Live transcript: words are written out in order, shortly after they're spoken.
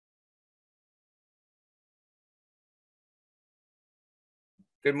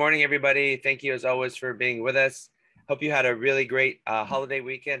Good morning, everybody. Thank you, as always, for being with us. Hope you had a really great holiday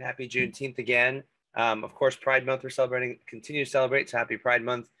weekend. Happy Juneteenth again. Of course, Pride Month, we're celebrating, continue to celebrate. So happy Pride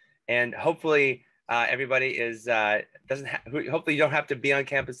Month. And hopefully everybody is, hopefully you don't have to be on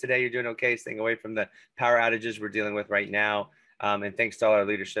campus today. You're doing okay, staying away from the power outages we're dealing with right now. And thanks to all our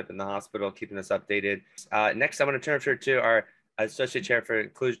leadership in the hospital, keeping us updated. Next, I want to turn it over to our Associate Chair for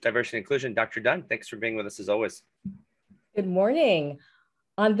Diversity and Inclusion, Dr. Dunn. Thanks for being with us as always. Good morning.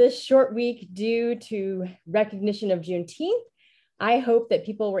 On this short week due to recognition of Juneteenth, I hope that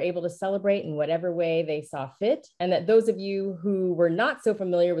people were able to celebrate in whatever way they saw fit, and that those of you who were not so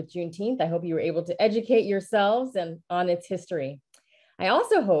familiar with Juneteenth, I hope you were able to educate yourselves on its history. I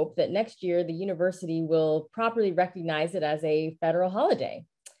also hope that next year the university will properly recognize it as a federal holiday.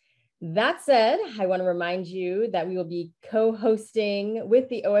 That said, I want to remind you that we will be co-hosting with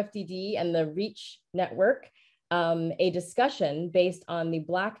the OFDD and the REACH network a discussion based on the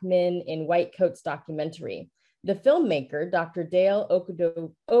Black Men in White Coats documentary. The filmmaker, Dr. Dale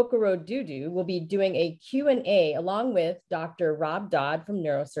Okorodudu, will be doing a Q&A along with Dr. Rob Dodd from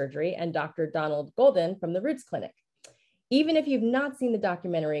Neurosurgery and Dr. Donald Golden from the Roots Clinic. Even if you've not seen the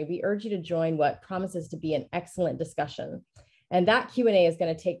documentary, we urge you to join what promises to be an excellent discussion. And that Q&A is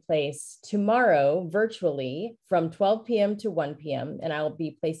going to take place tomorrow virtually from 12 p.m. to 1 p.m. And I will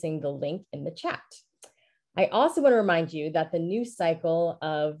be placing the link in the chat. I also want to remind you that the new cycle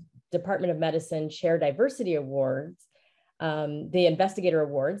of Department of Medicine Chair Diversity Awards, the Investigator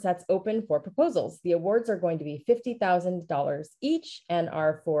Awards, that's open for proposals. The awards are going to be $50,000 each and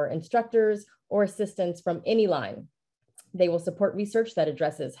are for instructors or assistants from any line. They will support research that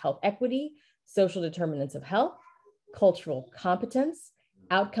addresses health equity, social determinants of health, cultural competence,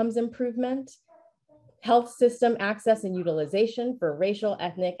 outcomes improvement, health system access and utilization for racial,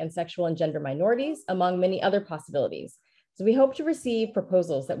 ethnic, and sexual and gender minorities, among many other possibilities. So we hope to receive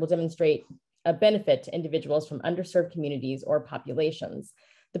proposals that will demonstrate a benefit to individuals from underserved communities or populations.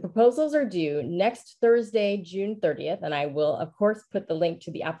 The proposals are due next Thursday, June 30th, and I will, of course, put the link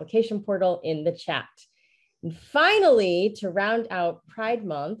to the application portal in the chat. And finally, to round out Pride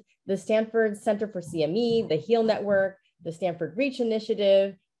Month, the Stanford Center for CME, the HEAL Network, the Stanford REACH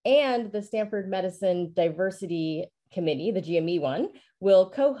Initiative, and the Stanford Medicine Diversity Committee, the GME one,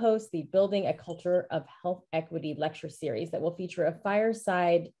 will co-host the Building a Culture of Health Equity lecture series that will feature a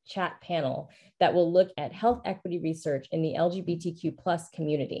fireside chat panel that will look at health equity research in the LGBTQ+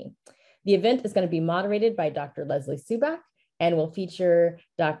 community. The event is going to be moderated by Dr. Leslie Subak and will feature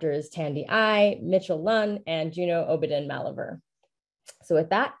Drs. Tandy Ai, Mitchell Lunn, and Juno Obedin Maliver. So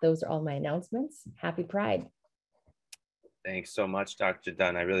with that, those are all my announcements. Happy Pride. Thanks so much, Dr.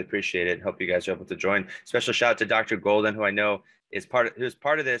 Dunn. I really appreciate it. Hope you guys are able to join. Special shout out to Dr. Golden, who I know is part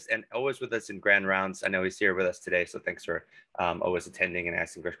of this and always with us in grand rounds. I know he's here with us today, so thanks for always attending and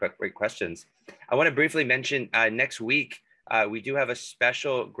asking great questions. I want to briefly mention next week we do have a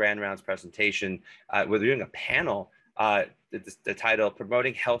special grand rounds presentation. We're doing a panel. The title,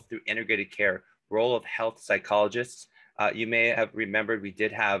 Promoting Health Through Integrated Care, Role of Health Psychologists. You may have remembered we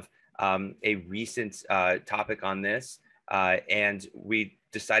did have a recent topic on this. And we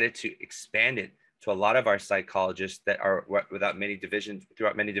decided to expand it to a lot of our psychologists that are throughout many divisions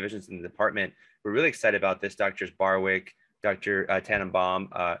in the department. We're really excited about this. Drs. Barwick, Dr. Tannenbaum,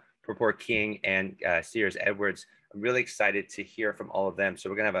 Purport King, and Sears Edwards. I'm really excited to hear from all of them. So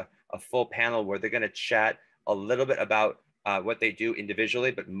we're going to have a full panel where they're going to chat a little bit about what they do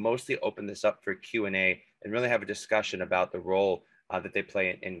individually, but mostly open this up for Q&A and really have a discussion about the role that they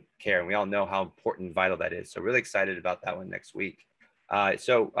play in care. And we all know how important and vital that is. So really excited about that one next week.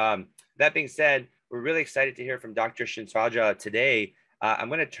 That being said, we're really excited to hear from Dr. Chinthrajah today. I'm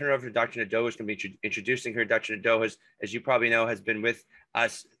going to turn it over to Dr. Nadeau, who's going to be introducing her. Dr. Nadeau, as you probably know, has been with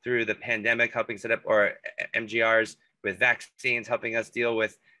us through the pandemic, helping set up our MGRs with vaccines, helping us deal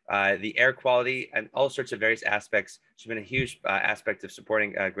with the air quality and all sorts of various aspects. She's been a huge aspect of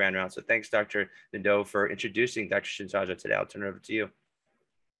supporting Grand Round. So thanks, Dr. Nadeau, for introducing Dr. Chinthrajah today. I'll turn it over to you.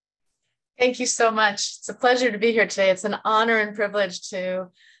 Thank you so much. It's a pleasure to be here today. It's an honor and privilege to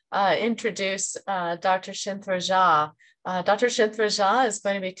introduce Dr. Chinthrajah. Dr. Chinthrajah is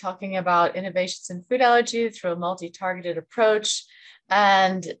going to be talking about innovations in food allergy through a multi-targeted approach.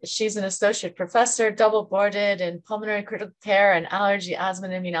 And she's an associate professor, double boarded in pulmonary critical care and allergy, asthma,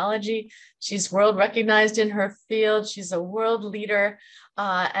 and immunology. She's world recognized in her field. She's a world leader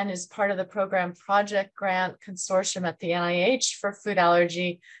and is part of the program Project Grant Consortium at the NIH for food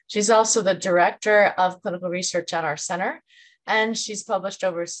allergy. She's also the director of clinical research at our center. And she's published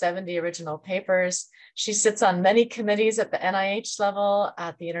over 70 original papers. She sits on many committees at the NIH level,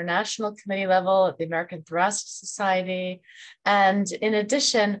 at the international committee level, at the American Thoracic Society. And in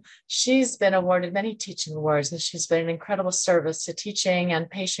addition, she's been awarded many teaching awards, and she's been an incredible service to teaching and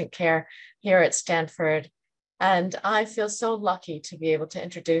patient care here at Stanford. And I feel so lucky to be able to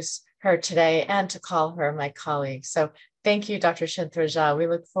introduce her today and to call her my colleague. So thank you, Dr. Chinthrajah. We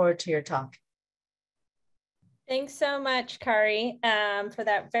look forward to your talk. Thanks so much, Kari, for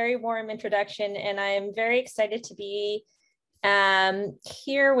that very warm introduction. And I am very excited to be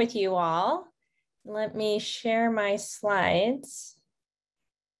here with you all. Let me share my slides.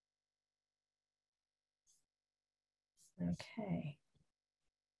 Okay.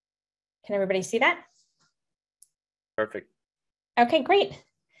 Can everybody see that? Perfect. Okay, great.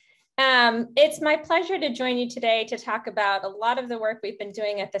 It's my pleasure to join you today to talk about a lot of the work we've been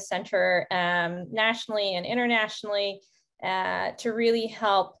doing at the center nationally and internationally to really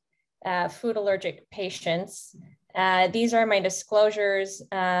help food allergic patients. These are my disclosures,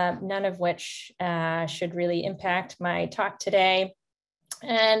 none of which should really impact my talk today.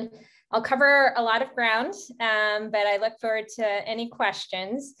 And I'll cover a lot of ground, but I look forward to any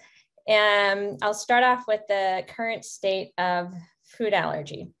questions. I'll start off with the current state of food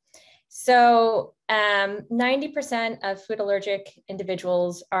allergy. So 90% of food allergic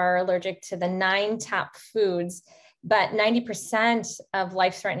individuals are allergic to the 9 top foods, but 90% of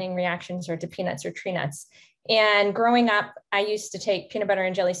life-threatening reactions are to peanuts or tree nuts. And growing up, I used to take peanut butter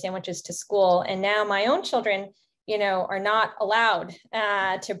and jelly sandwiches to school. And now my own children, you know, are not allowed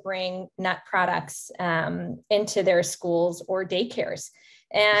to bring nut products into their schools or daycares.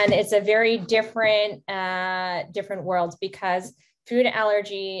 And it's a very different world, because food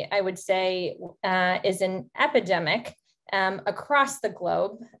allergy, I would say, is an epidemic across the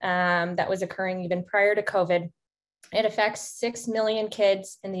globe that was occurring even prior to COVID. It affects 6 million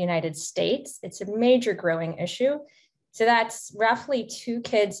kids in the United States. It's a major growing issue. So that's roughly 2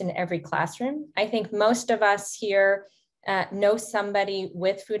 kids in every classroom. I think most of us here know somebody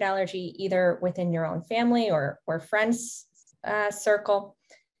with food allergy, either within your own family or friends circle.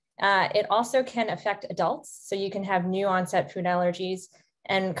 It also can affect adults. So you can have new onset food allergies.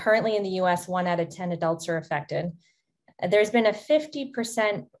 And currently in the US, 1 out of 10 adults are affected. There's been a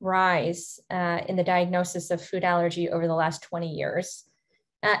 50% rise in the diagnosis of food allergy over the last 20 years.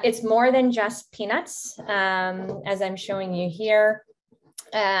 It's more than just peanuts, as I'm showing you here.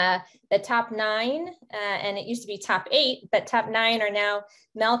 The top 9, and it used to be top 8, but top 9 are now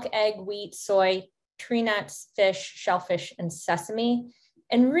milk, egg, wheat, soy, tree nuts, fish, shellfish, and sesame.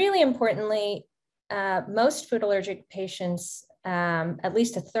 And really importantly, most food allergic patients, at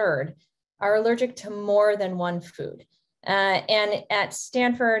least a third, are allergic to more than one food. And at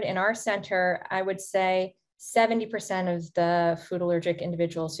Stanford, in our center, I would say 70% of the food allergic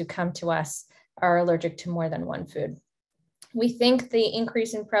individuals who come to us are allergic to more than one food. We think the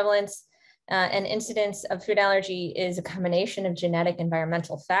increase in prevalence and incidence of food allergy is a combination of genetic and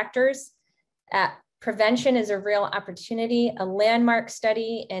environmental factors. Prevention is a real opportunity. A landmark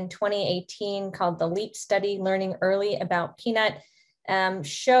study in 2018 called the LEAP study, Learning Early About Peanut,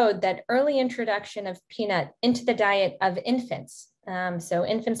 showed that early introduction of peanut into the diet of infants, so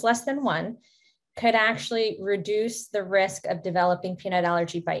infants less than 1, could actually reduce the risk of developing peanut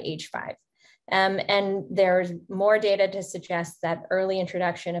allergy by age 5. And there's more data to suggest that early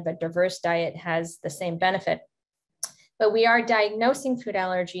introduction of a diverse diet has the same benefit. But we are diagnosing food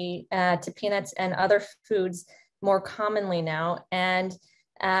allergy to peanuts and other foods more commonly now, and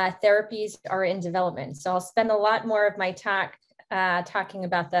therapies are in development. So I'll spend a lot more of my talk talking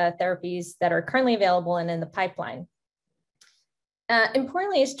about the therapies that are currently available and in the pipeline.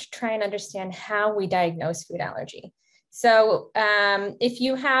 Importantly is to try and understand how we diagnose food allergy. So if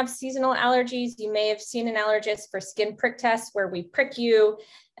you have seasonal allergies, you may have seen an allergist for skin prick tests where we prick you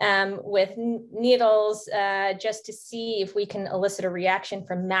with needles just to see if we can elicit a reaction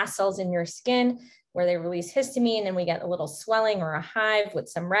from mast cells in your skin where they release histamine and we get a little swelling or a hive with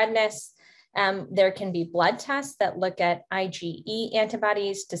some redness. There can be blood tests that look at IgE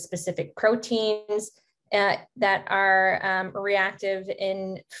antibodies to specific proteins that are reactive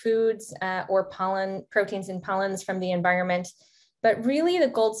in foods or proteins in pollens from the environment. But really the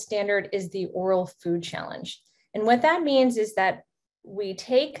gold standard is the oral food challenge. And what that means is that we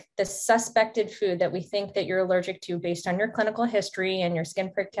take the suspected food that we think that you're allergic to based on your clinical history and your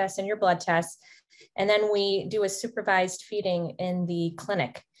skin prick tests and your blood tests. And then we do a supervised feeding in the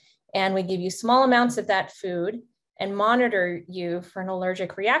clinic. And we give you small amounts of that food and monitor you for an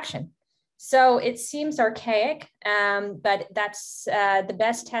allergic reaction. So it seems archaic, but that's the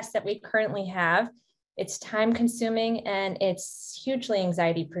best test that we currently have. It's time consuming and it's hugely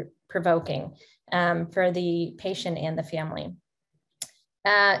anxiety provoking. for the patient and the family.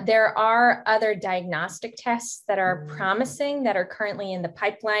 There are other diagnostic tests that are promising that are currently in the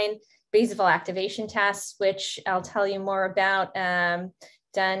pipeline. Basal activation tests, which I'll tell you more about,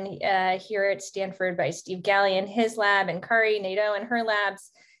 done here at Stanford by Steve Galley in his lab and Kari Nadeau in her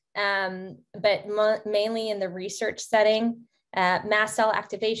labs, but mainly in the research setting, mast cell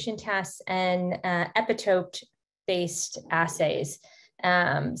activation tests and epitope-based assays.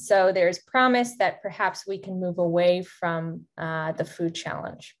 So there's promise that perhaps we can move away from the food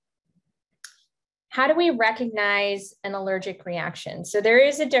challenge. How do we recognize an allergic reaction? So there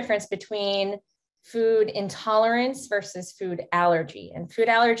is a difference between food intolerance versus food allergy. And food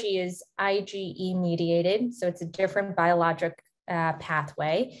allergy is IgE mediated, so it's a different biologic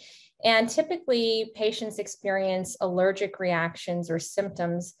pathway. And typically patients experience allergic reactions or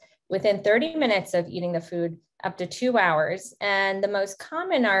symptoms within 30 minutes of eating the food, up to 2 hours. And the most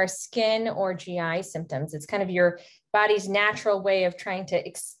common are skin or GI symptoms. It's kind of your body's natural way of trying to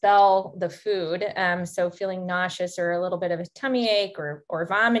expel the food. So feeling nauseous or a little bit of a tummy ache or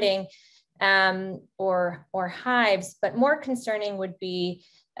vomiting or hives. But more concerning would be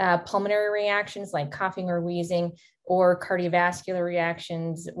pulmonary reactions like coughing or wheezing, or cardiovascular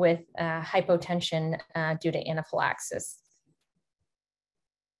reactions with hypotension due to anaphylaxis.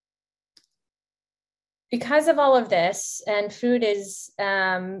 Because of all of this, and food is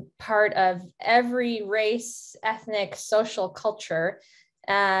part of every race, ethnic, social culture,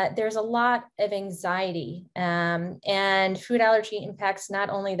 there's a lot of anxiety. And food allergy impacts not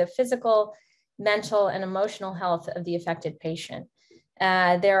only the physical, mental, and emotional health of the affected patient.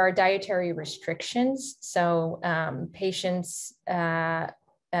 There are dietary restrictions. So patients,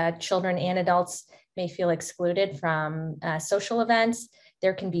 children and adults may feel excluded from social events.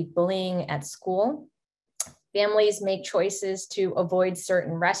 There can be bullying at school. Families make choices to avoid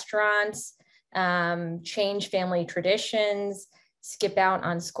certain restaurants, change family traditions, skip out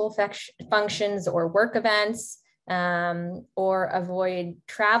on school functions or work events, or avoid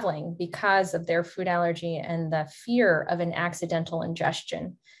traveling because of their food allergy and the fear of an accidental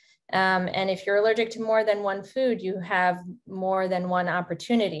ingestion. And if you're allergic to more than one food, you have more than one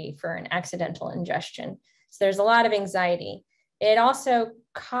opportunity for an accidental ingestion. So there's a lot of anxiety. It also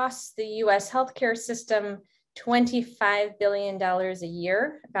costs the US healthcare system $25 billion a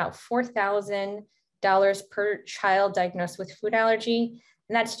year, about $4,000 per child diagnosed with food allergy.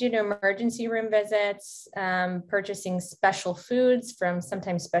 And that's due to emergency room visits, purchasing special foods from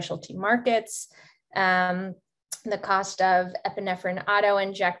sometimes specialty markets, the cost of epinephrine auto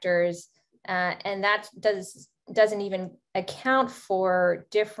injectors, and that doesn't even account for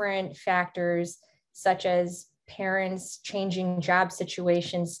different factors such as parents changing job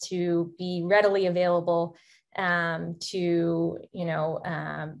situations to be readily available to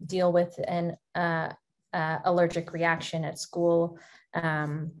deal with an allergic reaction at school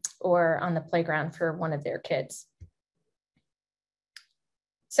or on the playground for one of their kids.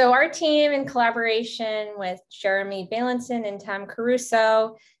 So our team, in collaboration with Jeremy Bailenson and Tom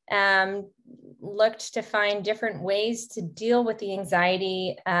Caruso, looked to find different ways to deal with the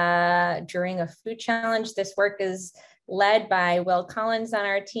anxiety during a food challenge. This work is led by Will Collins on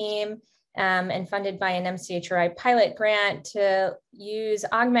our team and funded by an MCHRI pilot grant to use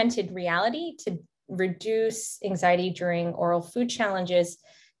augmented reality to reduce anxiety during oral food challenges,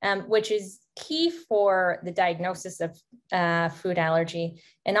 which is key for the diagnosis of food allergy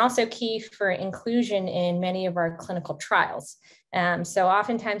and also key for inclusion in many of our clinical trials. So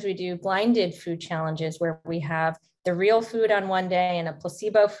oftentimes we do blinded food challenges where we have the real food on one day and a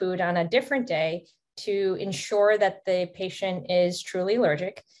placebo food on a different day to ensure that the patient is truly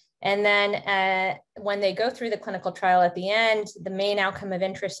allergic. And then when they go through the clinical trial at the end, the main outcome of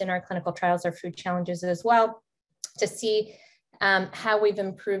interest in our clinical trials are food challenges as well, to see how we've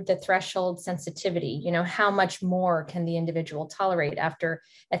improved the threshold sensitivity, how much more can the individual tolerate after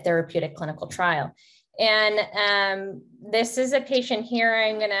a therapeutic clinical trial. And this is a patient here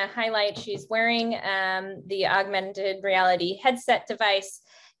I'm going to highlight. She's wearing the augmented reality headset device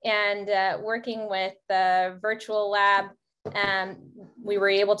and working with the virtual lab. We were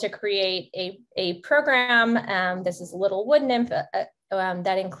able to create a program. This is a little wood nymph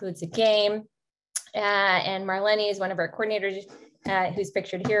that includes a game. And Marlene is one of our coordinators who's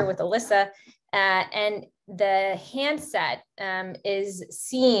pictured here with Alyssa. And the handset is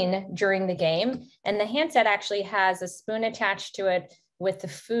seen during the game. And the handset actually has a spoon attached to it with the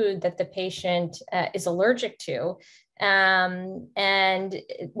food that the patient is allergic to. And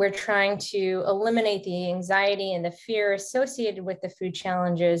we're trying to eliminate the anxiety and the fear associated with the food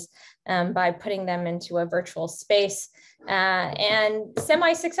challenges by putting them into a virtual space. And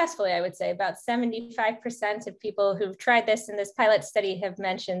semi-successfully, I would say about 75% of people who've tried this in this pilot study have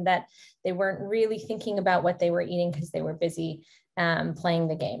mentioned that they weren't really thinking about what they were eating because they were busy playing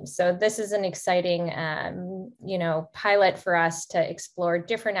the game. So this is an exciting, pilot for us to explore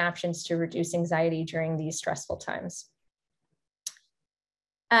different options to reduce anxiety during these stressful times.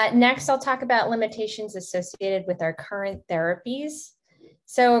 Next, I'll talk about limitations associated with our current therapies.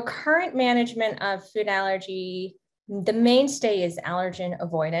 So current management of food allergy, the mainstay is allergen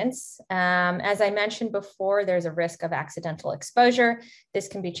avoidance. As I mentioned before, there's a risk of accidental exposure. This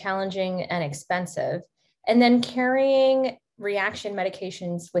can be challenging and expensive. And then carrying reaction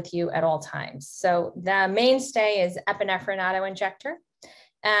medications with you at all times. So the mainstay is epinephrine autoinjector,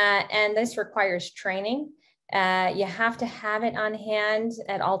 and this requires training. You have to have it on hand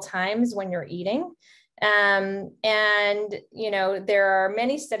at all times when you're eating. And, there are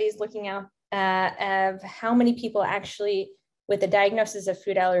many studies looking at of how many people actually with a diagnosis of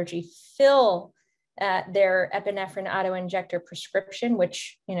food allergy fill their epinephrine autoinjector prescription,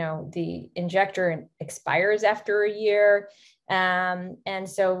 which, the injector expires after a year. And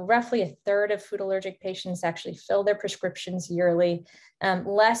so roughly a third of food allergic patients actually fill their prescriptions yearly.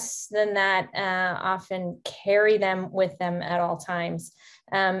 Less than that often carry them with them at all times.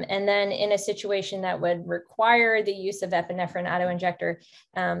 And then in a situation that would require the use of epinephrine autoinjector,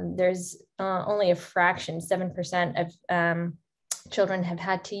 there's only a fraction, 7% of children have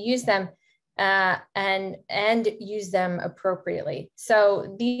had to use them and use them appropriately.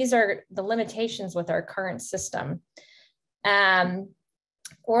 So these are the limitations with our current system. Oral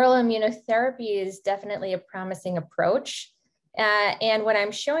immunotherapy is definitely a promising approach. And what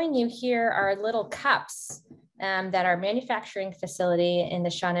I'm showing you here are little cups that our manufacturing facility in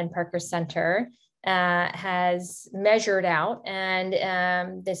the Sharon Parker Center has measured out.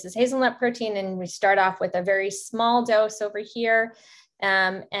 And this is hazelnut protein. And we start off with a very small dose over here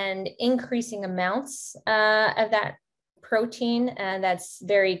and increasing amounts of that protein that's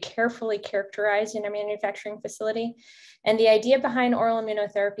very carefully characterized in our manufacturing facility. And the idea behind oral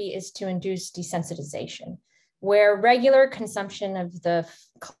immunotherapy is to induce desensitization, where regular consumption of the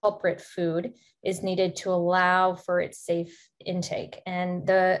culprit food is needed to allow for its safe intake. And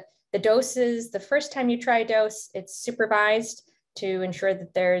the doses, the first time you try a dose, it's supervised to ensure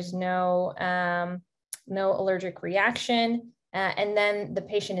that there's no allergic reaction. And then the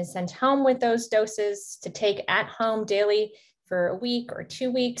patient is sent home with those doses to take at home daily for a week or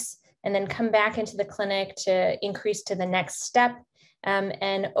 2 weeks, and then come back into the clinic to increase to the next step.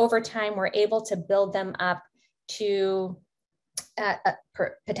 And over time, we're able to build them up to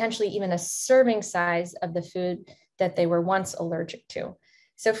potentially even a serving size of the food that they were once allergic to.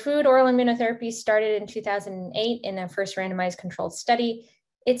 So food oral immunotherapy started in 2008 in a first randomized controlled study.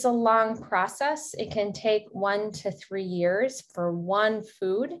 It's a long process. It can take 1 to 3 years for one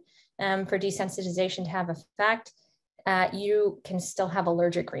food for desensitization to have effect. You can still have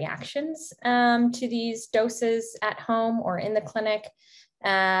allergic reactions to these doses at home or in the clinic.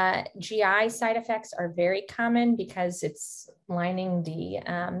 GI side effects are very common because it's lining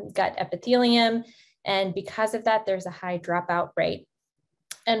the gut epithelium. And because of that, there's a high dropout rate.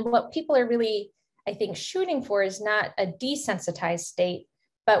 And what people are really, I think, shooting for is not a desensitized state,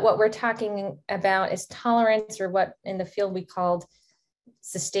 but what we're talking about is tolerance, or what in the field we called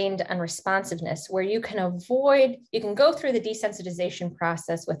sustained unresponsiveness, where you can go through the desensitization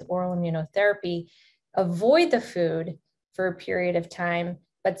process with oral immunotherapy, avoid the food for a period of time,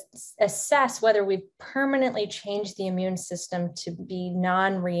 but assess whether we've permanently changed the immune system to be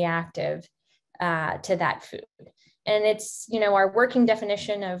non-reactive to that food. And it's, our working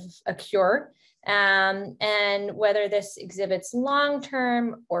definition of a cure, and whether this exhibits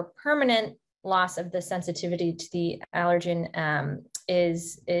long-term or permanent loss of the sensitivity to the allergen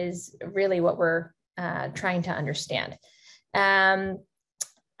is really what we're trying to understand. I'm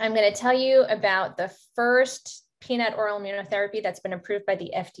going to tell you about the first peanut oral immunotherapy that's been approved by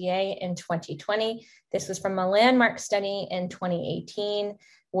the FDA in 2020. This was from a landmark study in 2018,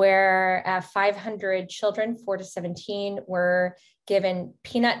 where 500 children, 4 to 17, were given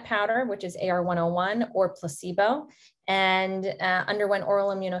peanut powder, which is AR101, or placebo, and underwent oral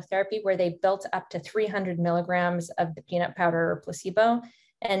immunotherapy where they built up to 300 milligrams of the peanut powder or placebo.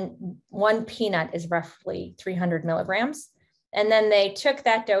 And one peanut is roughly 300 milligrams. And then they took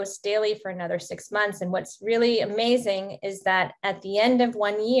that dose daily for another 6 months. And what's really amazing is that at the end of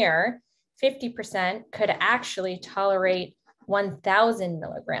 1 year, 50% could actually tolerate 1,000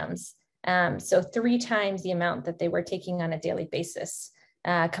 milligrams So 3 times the amount that they were taking on a daily basis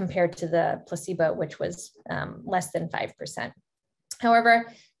compared to the placebo, which was less than 5%. However,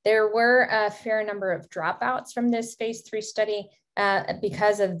 there were a fair number of dropouts from this phase 3 study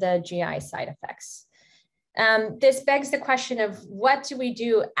because of the GI side effects. This begs the question of what do we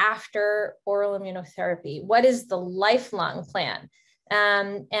do after oral immunotherapy? What is the lifelong plan?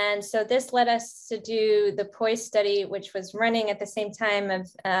 And so this led us to do the POISE study, which was running at the same time of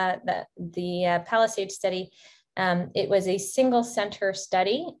the Palisade study. It was a single center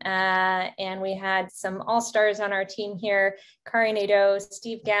study, and we had some all-stars on our team here, Kari Nadeau,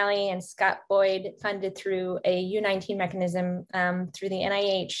 Steve Galley, and Scott Boyd, funded through a U19 mechanism through the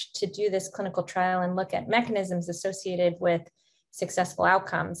NIH to do this clinical trial and look at mechanisms associated with successful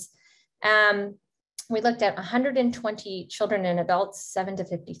outcomes. We looked at 120 children and adults, 7 to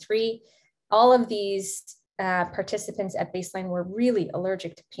 53. All of these participants at baseline were really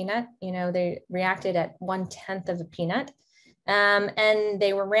allergic to peanut. You know, they reacted at 1/10 of a peanut. And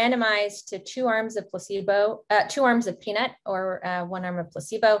they were randomized to 2 arms of placebo, 2 arms of peanut or 1 arm of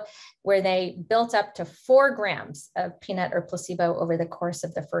placebo, where they built up to 4 grams of peanut or placebo over the course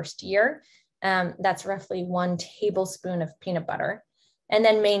of the first year. That's roughly 1 tablespoon of peanut butter, and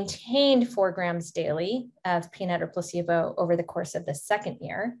then maintained 4 grams daily of peanut or placebo over the course of the second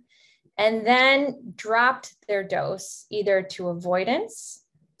year, and then dropped their dose either to avoidance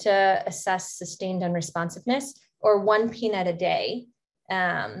to assess sustained unresponsiveness, or 1 peanut a day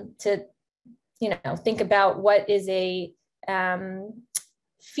to, you know, think about what is a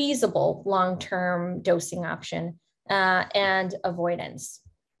feasible long-term dosing option and avoidance.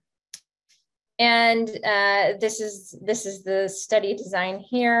 And this is the study design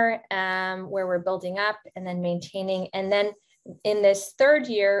here, where we're building up and then maintaining. And then in this third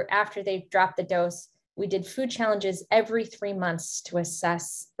year, after they dropped the dose, we did food challenges every 3 months to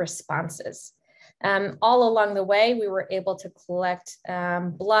assess responses. All along the way, we were able to collect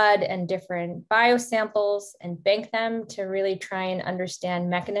blood and different biosamples and bank them to really try and understand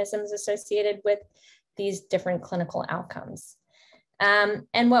mechanisms associated with these different clinical outcomes.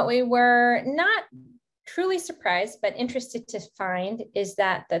 And what we were not truly surprised, but interested to find, is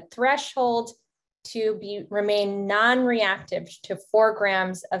that the threshold to remain non-reactive to 4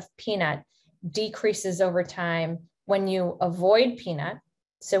 grams of peanut decreases over time when you avoid peanut.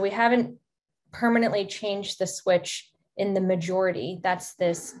 So we haven't permanently changed the switch in the majority. That's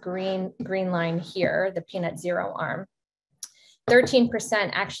this green line here, the peanut 0 arm.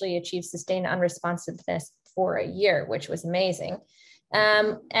 13% actually achieved sustained unresponsiveness for a year, which was amazing.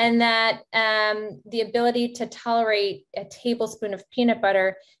 And that the ability to tolerate a tablespoon of peanut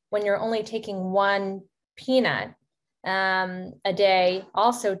butter when you're only taking 1 peanut a day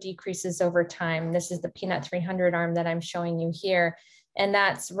also decreases over time. This is the peanut 300 arm that I'm showing you here, and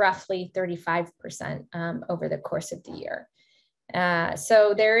that's roughly 35% over the course of the year.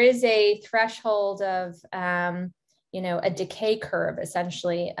 So there is a threshold of you know, a decay curve,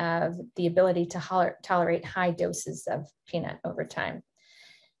 essentially, of the ability to tolerate high doses of peanut over time.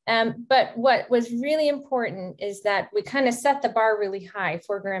 But what was really important is that we kind of set the bar really high,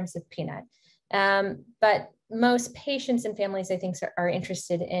 4 grams of peanut. But most patients and families, I think, are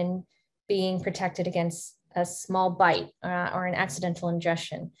interested in being protected against a small bite or an accidental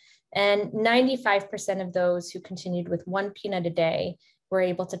ingestion. And 95% of those who continued with 1 peanut a day were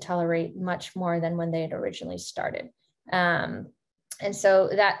able to tolerate much more than when they had originally started. And so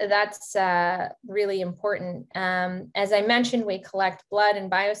that's really important. As I mentioned, we collect blood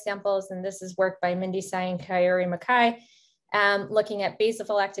and biosamples, and this is work by Mindy Tsai and Kaori Mackay, looking at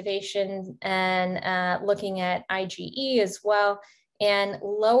basophil activation and looking at IgE as well. And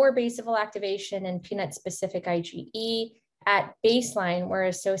lower basophil activation and peanut-specific IgE at baseline were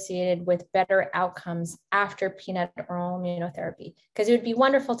associated with better outcomes after peanut oral immunotherapy. Because it would be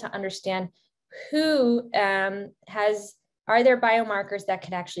wonderful to understand who are there biomarkers that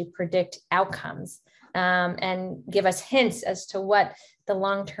could actually predict outcomes and give us hints as to what the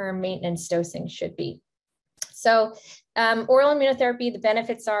long-term maintenance dosing should be. So oral immunotherapy, the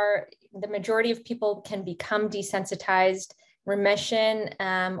benefits are the majority of people can become desensitized. Remission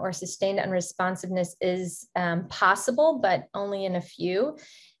or sustained unresponsiveness is possible, but only in a few,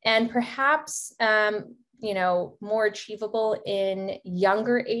 and perhaps you know, more achievable in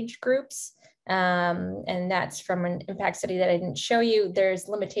younger age groups. And that's from an impact study that I didn't show you. There's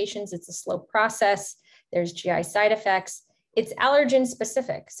limitations. It's a slow process. There's GI side effects. It's allergen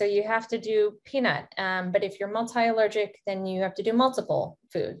specific. So you have to do peanut. But if you're multi-allergic, then you have to do multiple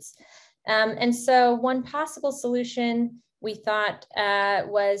foods. And so one possible solution we thought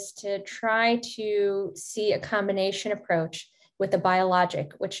was to try to see a combination approach with a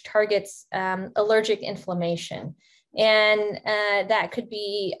biologic, which targets allergic inflammation. And that could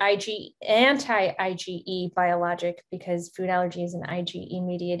be anti-IgE biologic, because food allergy is an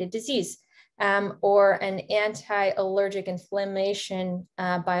IgE-mediated disease, or an anti-allergic inflammation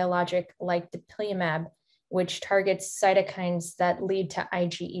biologic like dupilumab, which targets cytokines that lead to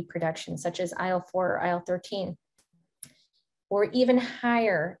IgE production, such as IL-4 or IL-13. Or even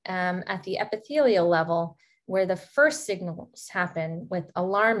higher at the epithelial level, where the first signals happen with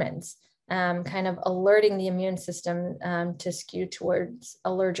alarmins, kind of alerting the immune system to skew towards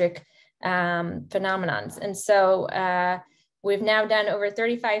allergic phenomenons. And so we've now done over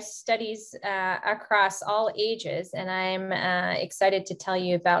 35 studies across all ages, and I'm excited to tell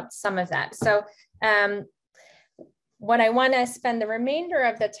you about some of that. So what I want to spend the remainder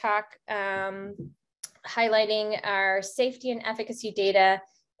of the talk highlighting our safety and efficacy data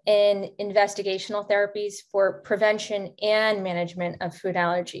in investigational therapies for prevention and management of food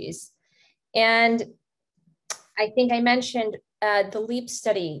allergies. And I think I mentioned the LEAP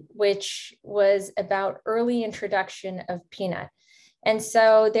study, which was about early introduction of peanut. And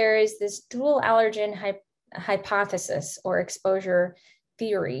so there is this dual allergen hypothesis or exposure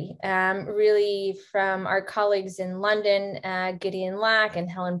theory, really from our colleagues in London, Gideon Lack and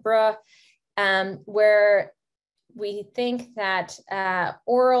Helen Bruh, where we think that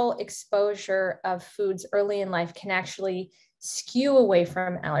oral exposure of foods early in life can actually skew away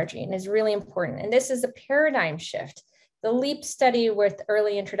from allergy and is really important. And this is a paradigm shift. The LEAP study with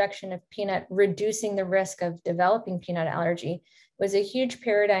early introduction of peanut, reducing the risk of developing peanut allergy, was a huge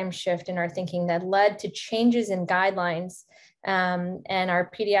paradigm shift in our thinking that led to changes in guidelines. And our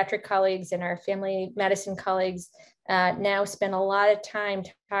pediatric colleagues and our family medicine colleagues now spend a lot of time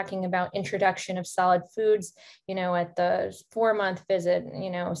talking about introduction of solid foods, at the 4-month visit,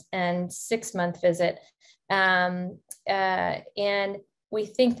 and 6-month visit. And we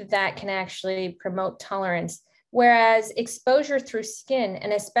think that that can actually promote tolerance, whereas exposure through skin,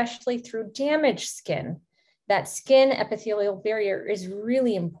 and especially through damaged skin, that skin epithelial barrier is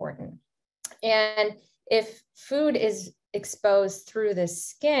really important. And if food is exposed through the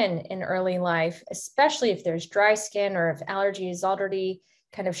skin in early life, especially if there's dry skin or if allergy has already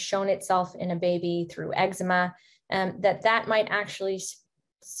kind of shown itself in a baby through eczema, that might actually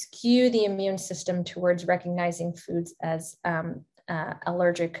skew the immune system towards recognizing foods as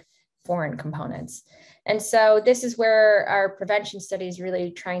allergic foreign components. And so this is where our prevention study is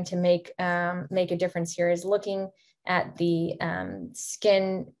really trying to make a difference here, is looking at the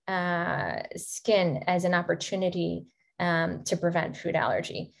skin as an opportunity to prevent food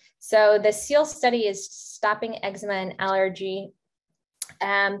allergy. So the SEAL study is stopping eczema and allergy.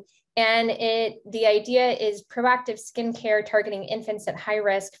 And the idea is proactive skincare targeting infants at high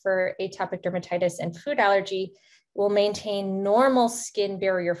risk for atopic dermatitis and food allergy will maintain normal skin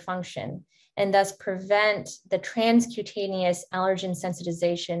barrier function and thus prevent the transcutaneous allergen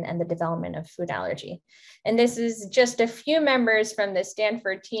sensitization and the development of food allergy. And this is just a few members from the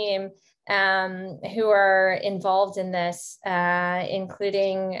Stanford team who are involved in this,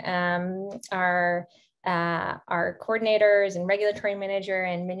 including our coordinators and regulatory manager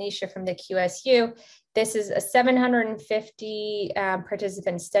and Manisha from the QSU. This is a 750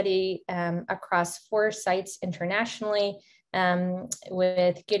 participant study across 4 sites internationally,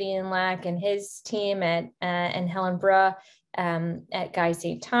 with Gideon Lack and his team and Helen Bruh at Guy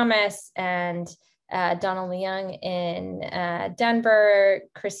St. Thomas, and Donald Leung in Denver,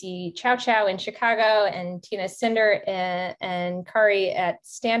 Chrissy Chow Chow in Chicago, and Tina Cinder and Kari at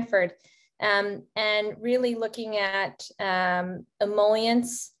Stanford. And really looking at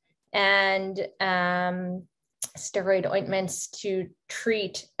emollients and steroid ointments to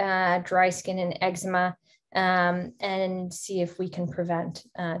treat dry skin and eczema, and see if we can prevent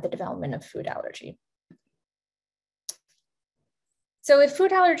the development of food allergy. So if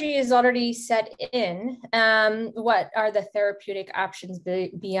food allergy is already set in, what are the therapeutic options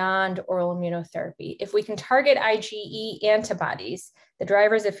beyond oral immunotherapy? If we can target IgE antibodies, the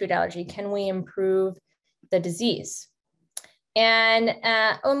drivers of food allergy, can we improve the disease? And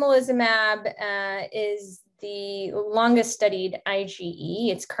omalizumab is the longest studied IgE.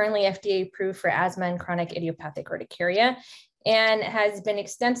 It's currently FDA approved for asthma and chronic idiopathic urticaria, and has been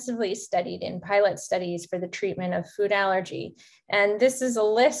extensively studied in pilot studies for the treatment of food allergy. And this is a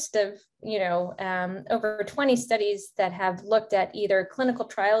list of, over 20 studies that have looked at either clinical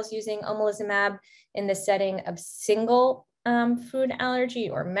trials using omalizumab in the setting of single food allergy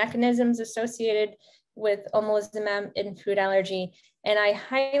or mechanisms associated with omalizumab in food allergy. And I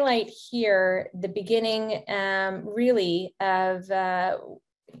highlight here the beginning really of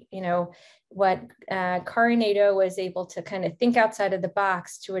Kari Nadeau was able to kind of think outside of the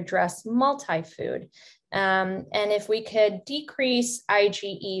box to address multi-food. And if we could decrease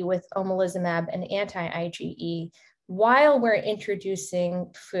IgE with omalizumab and anti-IgE while we're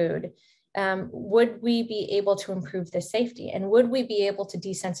introducing food, would we be able to improve the safety? And would we be able to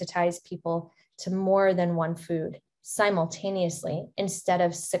desensitize people to more than one food simultaneously instead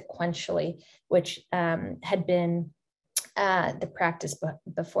of sequentially, which had been the practice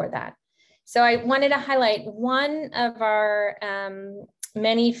before that? So I wanted to highlight one of our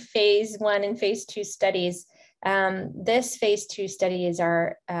many phase 1 and phase 2 studies. This phase 2 study is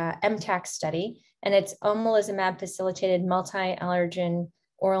our MTAC study, and it's omalizumab facilitated multi-allergen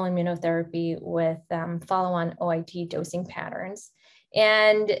oral immunotherapy with follow-on OIT dosing patterns.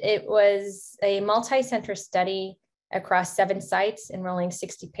 And it was a multi-center study across 7 sites enrolling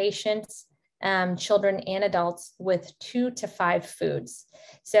 60 patients, children and adults with 2 to 5 foods.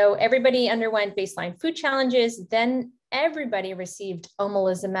 So everybody underwent baseline food challenges, then everybody received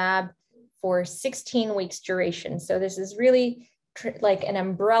omalizumab for 16 weeks duration. So this is really like an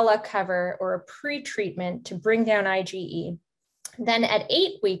umbrella cover or a pre-treatment to bring down IgE. Then at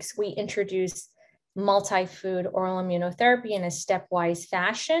 8 weeks, we introduced multi-food oral immunotherapy in a stepwise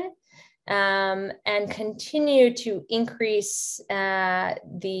fashion, and continue to increase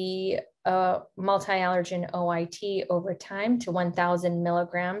the multi-allergen OIT over time to 1,000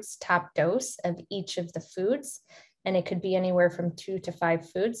 milligrams top dose of each of the foods. And it could be anywhere from 2 to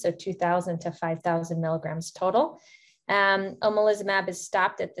 5 foods, so 2,000 to 5,000 milligrams total. Omalizumab is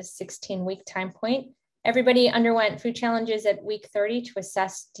stopped at the 16-week time point. Everybody underwent food challenges at week 30 to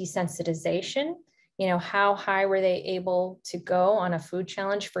assess desensitization. How high were they able to go on a food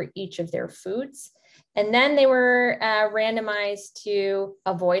challenge for each of their foods? And then they were randomized to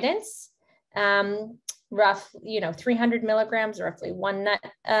avoidance, 300 milligrams, roughly 1 nut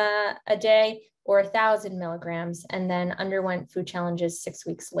a day, or 1,000 milligrams, and then underwent food challenges 6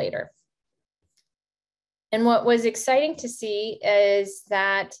 weeks later. And what was exciting to see is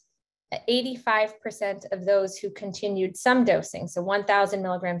that 85% of those who continued some dosing, so 1,000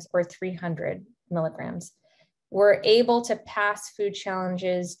 milligrams or 300 milligrams, were able to pass food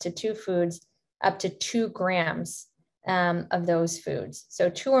challenges to 2 foods up to 2 grams of those foods. So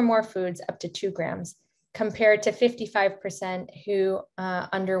 2 or more foods up to 2 grams, compared to 55% who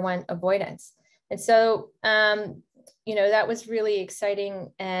underwent avoidance. And so, that was really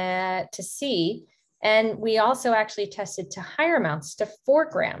exciting to see. And we also actually tested to higher amounts, to 4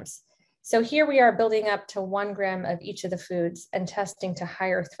 grams. So here we are building up to 1 gram of each of the foods and testing to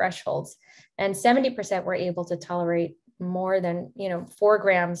higher thresholds. And 70% were able to tolerate more than 4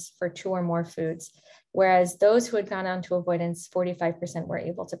 grams for 2 or more foods, whereas those who had gone on to avoidance, 45% were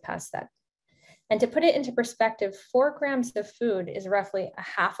able to pass that. And to put it into perspective, 4 grams of food is roughly a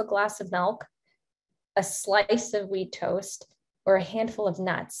half a glass of milk, a slice of wheat toast, or a handful of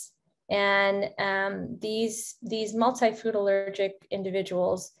nuts. And these multi-food allergic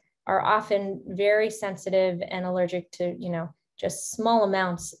individuals are often very sensitive and allergic to, just small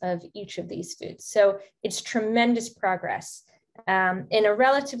amounts of each of these foods. So it's tremendous progress. In a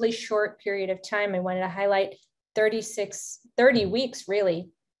relatively short period of time, I wanted to highlight 30 weeks really.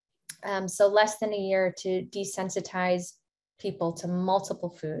 So less than a year to desensitize people to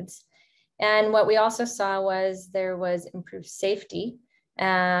multiple foods. And what we also saw was there was improved safety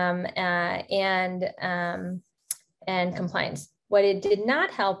and compliance. What it did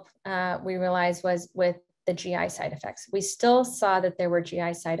not help, we realized, was with the GI side effects. We still saw that there were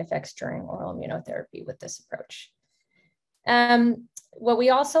GI side effects during oral immunotherapy with this approach. What we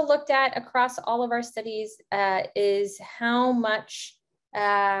also looked at across all of our studies is how much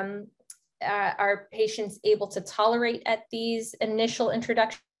are patients able to tolerate at these initial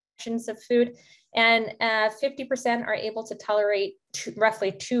introductions of food. And 50% are able to tolerate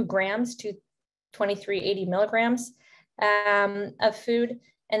roughly 2 grams to 2380 milligrams of food.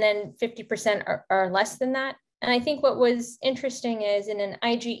 And then 50% are less than that. And I think what was interesting is in an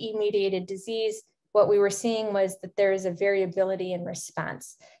IgE-mediated disease, what we were seeing was that there is a variability in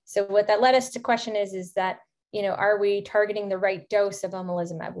response. So what that led us to question is that, are we targeting the right dose of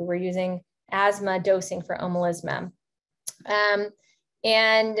omalizumab? We were using asthma dosing for omalizumab.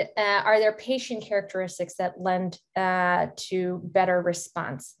 And are there patient characteristics that lend to better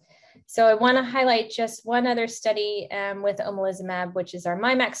response? So I want to highlight just one other study with omalizumab, which is our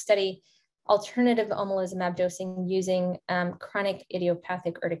MIMAX study, alternative omalizumab dosing using chronic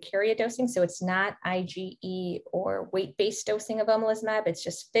idiopathic urticaria dosing. So it's not IgE or weight-based dosing of omalizumab, it's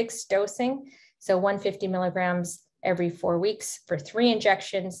just fixed dosing. So 150 milligrams every 4 weeks for 3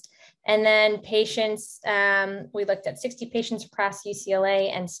 injections. And then patients, we looked at 60 patients across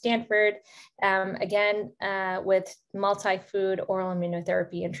UCLA and Stanford, again, with multi-food oral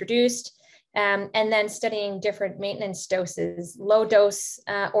immunotherapy introduced. And then studying different maintenance doses, low dose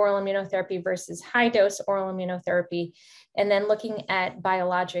oral immunotherapy versus high dose oral immunotherapy, and then looking at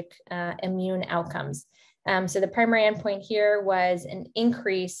biologic immune outcomes. So the primary endpoint here was an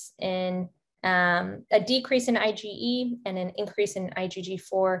increase in, a decrease in IgE and an increase in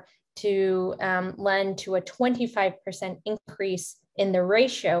IgG4 to lend to a 25% increase in the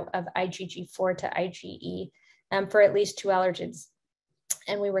ratio of IgG4 to IgE for at least 2 allergens.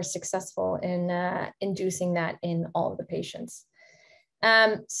 And we were successful in inducing that in all of the patients.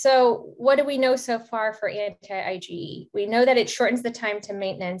 So what do we know so far for anti-IgE? We know that it shortens the time to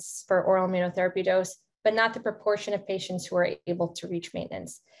maintenance for oral immunotherapy dose, but not the proportion of patients who are able to reach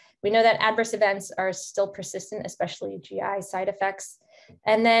maintenance. We know that adverse events are still persistent, especially GI side effects.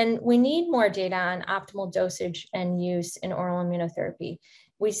 And then we need more data on optimal dosage and use in oral immunotherapy.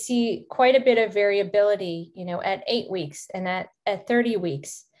 We see quite a bit of variability, at 8 weeks and at 30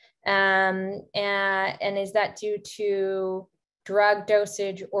 weeks. And is that due to drug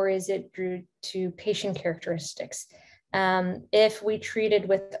dosage or is it due to patient characteristics? If we treated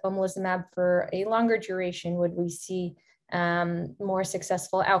with omalizumab for a longer duration, would we see more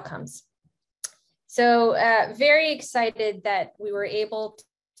successful outcomes? So very excited that we were able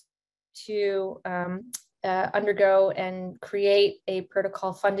to undergo and create a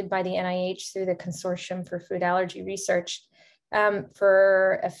protocol funded by the NIH through the Consortium for Food Allergy Research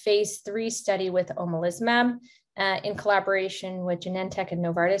for a phase 3 study with omalizumab in collaboration with Genentech and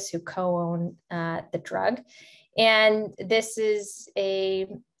Novartis, who co-own the drug. And this is a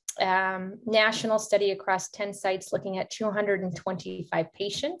national study across 10 sites looking at 225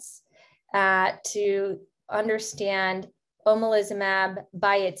 patients to understand omalizumab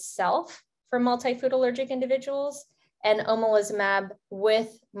by itself for multi-food allergic individuals and omalizumab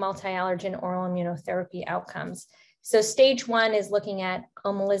with multi-allergen oral immunotherapy outcomes. So stage 1 is looking at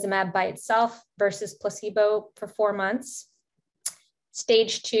omalizumab by itself versus placebo for 4 months.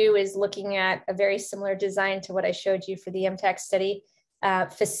 Stage 2 is looking at a very similar design to what I showed you for the MTAC study,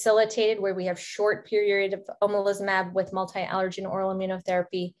 facilitated, where we have short period of omalizumab with multi-allergen oral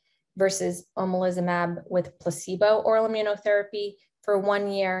immunotherapy versus omalizumab with placebo oral immunotherapy for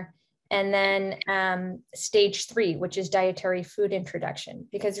 1 year. And then stage 3, which is dietary food introduction,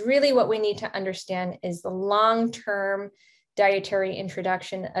 because really what we need to understand is the long-term dietary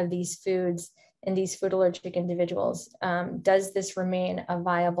introduction of these foods in these food allergic individuals. Does this remain a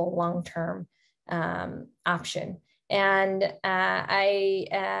viable long-term option? And I'm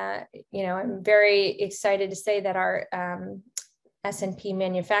very excited to say that our S&P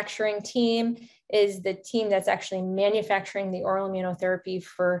manufacturing team is the team that's actually manufacturing the oral immunotherapy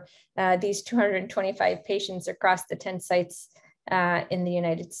for these 225 patients across the 10 sites in the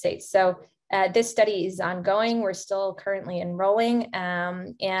United States. So this study is ongoing. We're still currently enrolling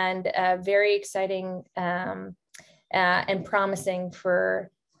and very exciting and promising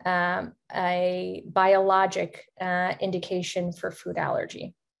for a biologic indication for food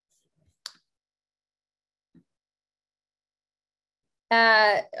allergy.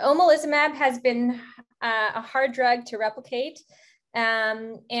 Omalizumab has been a hard drug to replicate,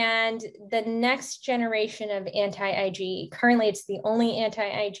 and the next generation of anti-IgE, currently it's the only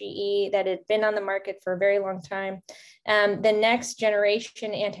anti-IgE that had been on the market for a very long time. The next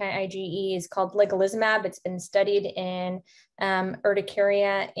generation anti-IgE is called ligelizumab. It's been studied in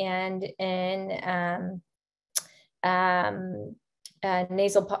urticaria and in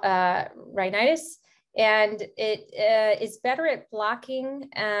nasal rhinitis. And it is better at blocking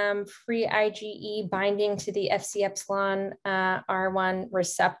free IgE binding to the Fc epsilon R1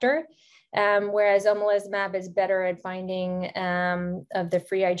 receptor, whereas omalizumab is better at binding of the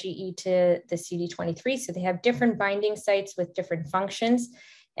free IgE to the CD23. So they have different binding sites with different functions.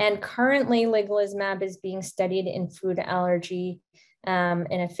 And currently, ligelizumab is being studied in food allergy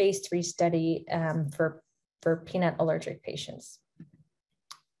in a phase 3 study for peanut allergic patients.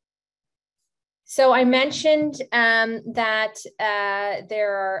 So I mentioned that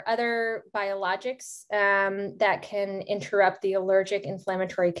there are other biologics that can interrupt the allergic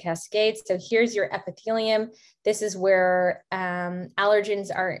inflammatory cascade. So here's your epithelium. This is where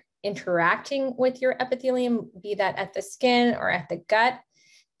allergens are interacting with your epithelium, be that at the skin or at the gut.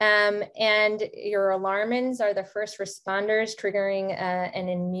 And your alarmins are the first responders triggering an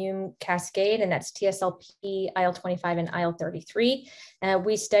immune cascade, and that's TSLP, IL-25, and IL-33.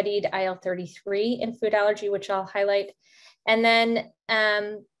 We studied IL-33 in food allergy, which I'll highlight. And then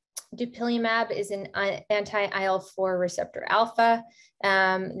Dupilumab is an anti-IL-4 receptor alpha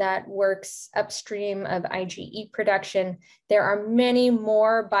that works upstream of IgE production. There are many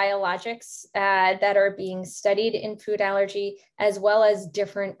more biologics that are being studied in food allergy, as well as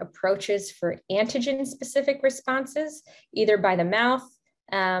different approaches for antigen-specific responses, either by the mouth,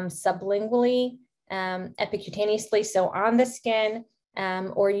 sublingually, epicutaneously, so on the skin,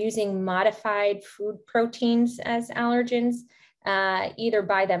 or using modified food proteins as allergens. Either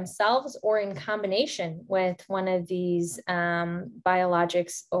by themselves or in combination with one of these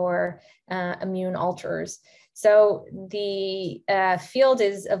biologics or immune alterers. So the field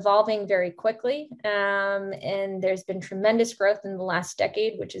is evolving very quickly, and there's been tremendous growth in the last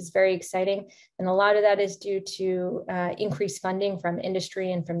decade, which is very exciting. And a lot of that is due to increased funding from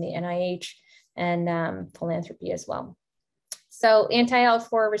industry and from the NIH and philanthropy as well. So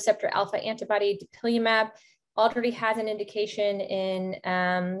anti-IL-4 receptor alpha antibody dupilumab already has an indication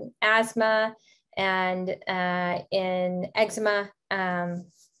in asthma and in eczema and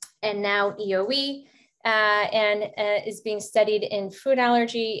now EOE, and is being studied in food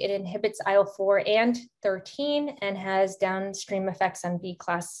allergy. It inhibits IL-4 and 13 and has downstream effects on B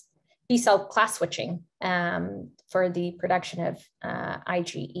cell class switching for the production of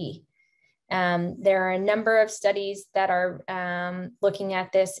IgE. There are a number of studies that are looking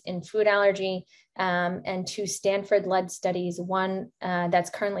at this in food allergy, and 2 Stanford-led studies, one that's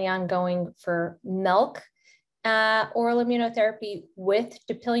currently ongoing for milk oral immunotherapy with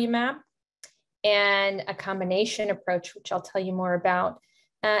dupilumab, and a combination approach, which I'll tell you more about.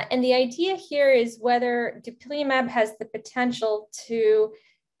 And the idea here is whether dupilumab has the potential to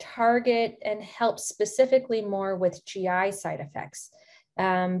target and help specifically more with GI side effects.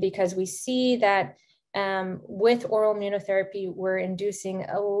 Because we see that with oral immunotherapy, we're inducing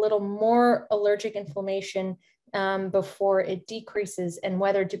a little more allergic inflammation before it decreases, and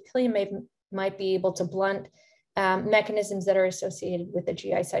whether dupilumab might be able to blunt mechanisms that are associated with the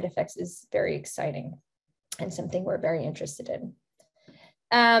GI side effects is very exciting and something we're very interested in.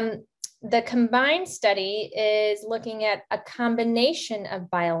 The combined study is looking at a combination of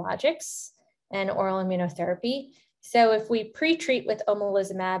biologics and oral immunotherapy. So if we pre-treat with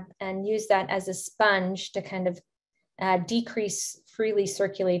omalizumab and use that as a sponge to kind of decrease freely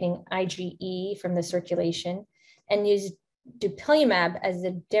circulating IgE from the circulation, and use dupilumab as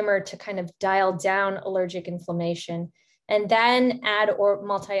a dimmer to kind of dial down allergic inflammation, and then add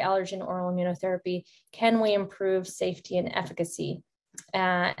multi-allergen oral immunotherapy, can we improve safety and efficacy?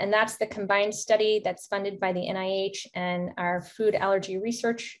 And that's the combined study that's funded by the NIH and our Food Allergy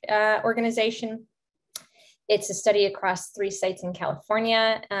Research organization. It's a study across 3 sites in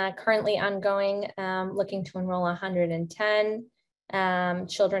California, currently ongoing, looking to enroll 110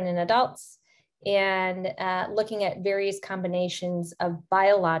 children and adults, and looking at various combinations of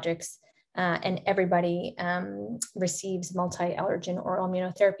biologics, and everybody receives multi-allergen oral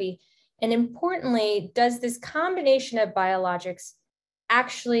immunotherapy. And importantly, does this combination of biologics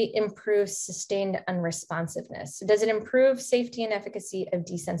actually improve sustained unresponsiveness? Does it improve safety and efficacy of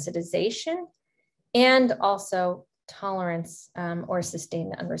desensitization, and also tolerance or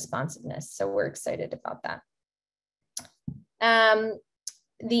sustained unresponsiveness? So we're excited about that.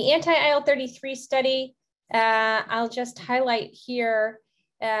 The anti-IL-33 study, I'll just highlight here.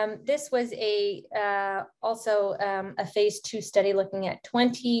 This was also a phase 2 study looking at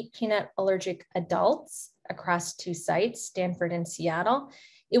 20 peanut allergic adults across 2 sites, Stanford and Seattle.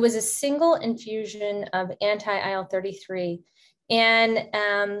 It was a single infusion of anti-IL-33. And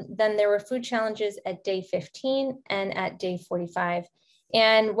then there were food challenges at day 15 and at day 45.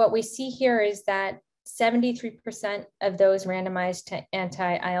 And what we see here is that 73% of those randomized to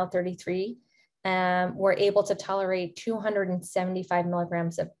anti-IL-33 were able to tolerate 275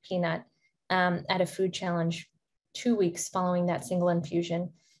 milligrams of peanut at a food challenge 2 weeks following that single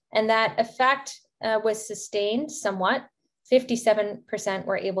infusion. And that effect was sustained somewhat. 57%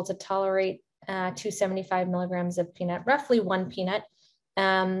 were able to tolerate 275 milligrams of peanut, roughly 1 peanut,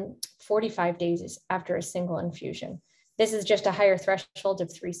 45 days after a single infusion. This is just a higher threshold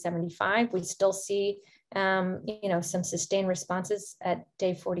of 375. We still see, some sustained responses at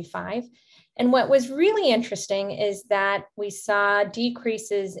day 45. And what was really interesting is that we saw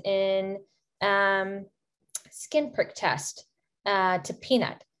decreases in skin prick test to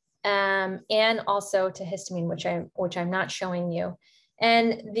peanut, and also to histamine, which I'm not showing you.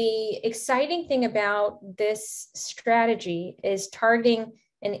 And the exciting thing about this strategy is targeting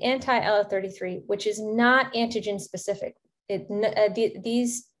an anti-IL-33, which is not antigen specific.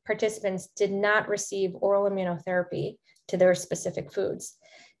 These participants did not receive oral immunotherapy to their specific foods.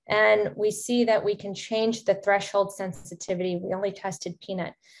 And we see that we can change the threshold sensitivity. We only tested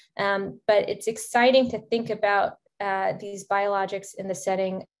peanut. But it's exciting to think about these biologics in the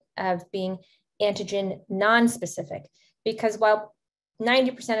setting of being antigen non-specific, because while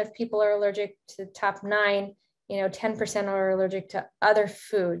 90% of people are allergic to the top 9, 10% are allergic to other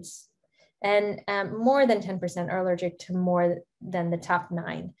foods, and more than 10% are allergic to more than the top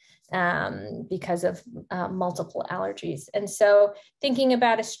 9 because of multiple allergies. And so thinking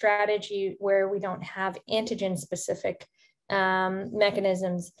about a strategy where we don't have antigen specific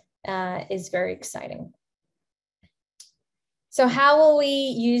mechanisms is very exciting. So how will we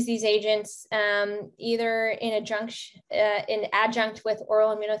use these agents, either in adjunct with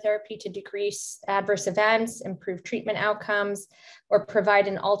oral immunotherapy to decrease adverse events, improve treatment outcomes, or provide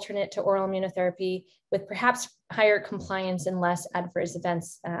an alternate to oral immunotherapy with perhaps higher compliance and less adverse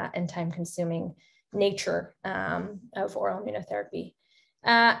events and time-consuming nature of oral immunotherapy.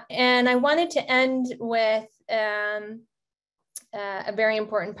 And I wanted to end with a very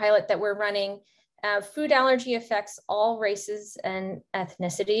important pilot that we're running. Food allergy affects all races and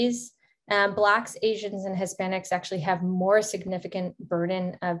ethnicities. Blacks, Asians, and Hispanics actually have more significant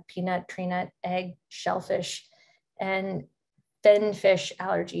burden of peanut, tree nut, egg, shellfish, and fin fish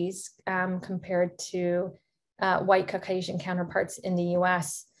allergies compared to white Caucasian counterparts in the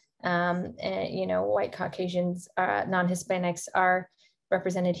US. White Caucasians, non-Hispanics are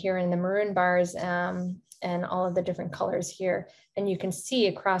represented here in the maroon bars and all of the different colors here. And you can see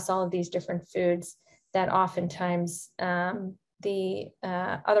across all of these different foods that oftentimes the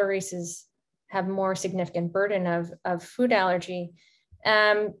other races have more significant burden of food allergy.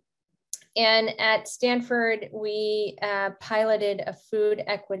 And at Stanford, we piloted a food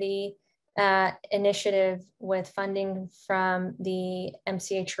equity initiative with funding from the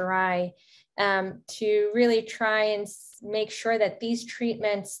MCHRI to really try and make sure that these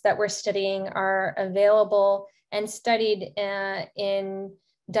treatments that we're studying are available and studied in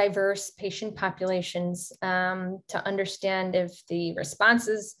diverse patient populations to understand if the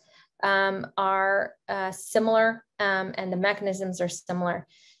responses are similar and the mechanisms are similar.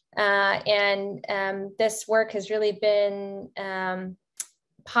 This work has really been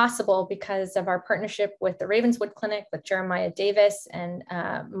possible because of our partnership with the Ravenswood Clinic with Jeremiah Davis and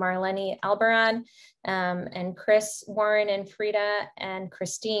Marlene Albaran and Chris Warren and Frida and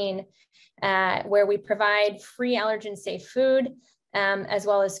Christine, where we provide free allergen safe food as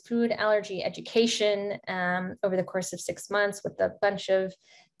well as food allergy education over the course of 6 months with a bunch of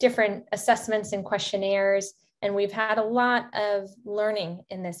different assessments and questionnaires. And we've had a lot of learning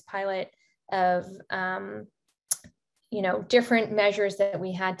in this pilot of different measures that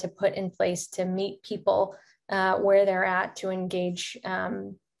we had to put in place to meet people where they're at to engage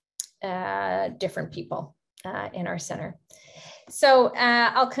different people in our center. So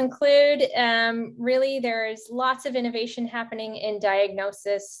I'll conclude. Really, there's lots of innovation happening in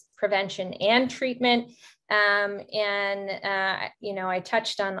diagnosis, prevention, and treatment. I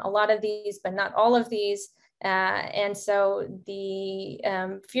touched on a lot of these, but not all of these. And so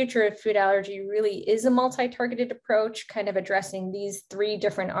the future of food allergy really is a multi-targeted approach, kind of addressing these 3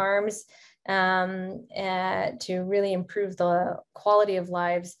 different arms to really improve the quality of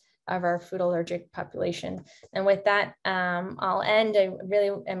lives of our food allergic population. And with that, I'll end. I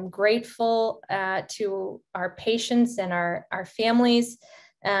really am grateful to our patients and our families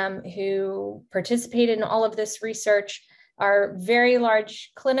who participated in all of this research, our very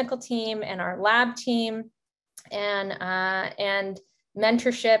large clinical team and our lab team, and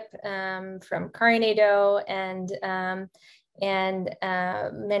mentorship from Carinado and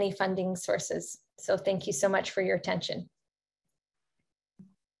many funding sources. So thank you so much for your attention.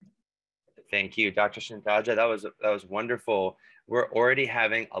 Thank you, Dr. Chinthrajah. That was wonderful. We're already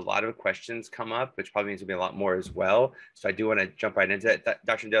having a lot of questions come up, which probably means there'll be a lot more as well. So I do want to jump right into it.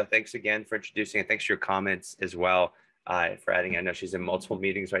 Dr. Doe, thanks again for introducing, and thanks for your comments as well for adding. I know she's in multiple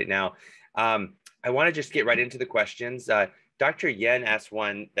meetings right now. I want to just get right into the questions. Dr. Yen asked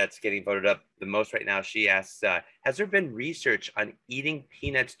one that's getting voted up the most right now. She asks, has there been research on eating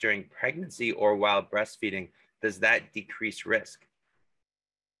peanuts during pregnancy or while breastfeeding? Does that decrease risk?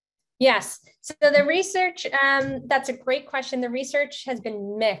 Yes. So the research, that's a great question. The research has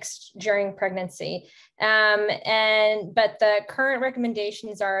been mixed during pregnancy. But the current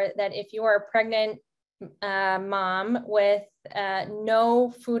recommendations are that if you are a pregnant mom with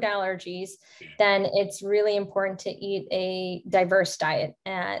no food allergies, then it's really important to eat a diverse diet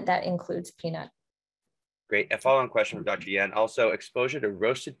that includes peanut. Great. A follow-on question from Dr. Yan. Also, exposure to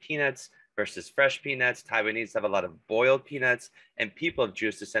roasted peanuts versus fresh peanuts. Taiwanese have a lot of boiled peanuts, and people of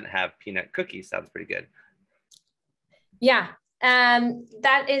Jewish descent have peanut cookies. Sounds pretty good. Yeah.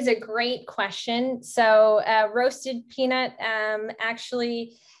 That is a great question. So roasted peanut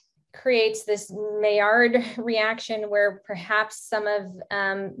actually creates this Maillard reaction where perhaps some of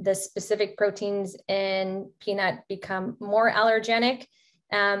the specific proteins in peanut become more allergenic.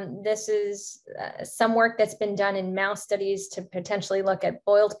 This is some work that's been done in mouse studies to potentially look at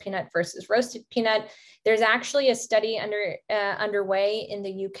boiled peanut versus roasted peanut. There's actually a study underway in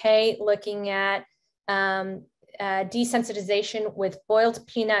the UK looking at desensitization with boiled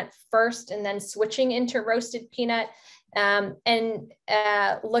peanut first and then switching into roasted peanut, and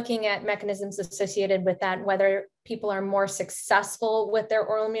looking at mechanisms associated with that, whether people are more successful with their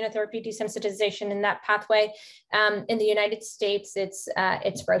oral immunotherapy desensitization in that pathway. In the United States, it's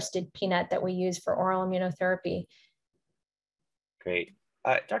roasted peanut that we use for oral immunotherapy. Great.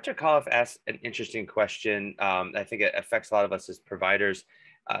 Dr. Koloff asked an interesting question. I think it affects a lot of us as providers.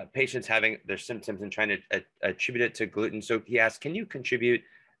 Patients having their symptoms and trying to attribute it to gluten. So he asked, can you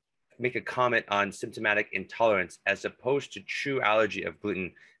make a comment on symptomatic intolerance as opposed to true allergy of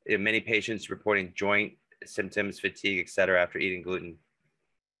gluten? Many patients reporting joint symptoms, fatigue, et cetera, after eating gluten.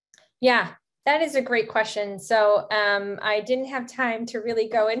 Yeah, that is a great question. So I didn't have time to really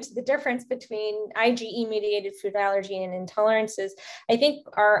go into the difference between IgE-mediated food allergy and intolerances. I think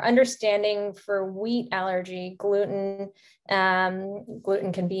our understanding for wheat allergy, gluten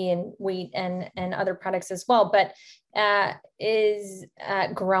can be in wheat and other products as well, but is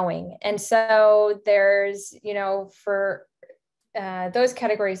growing. And so there's, for those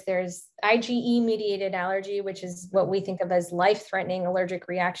categories, there's IgE-mediated allergy, which is what we think of as life-threatening allergic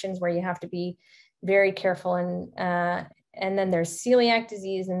reactions where you have to be very careful. And then there's celiac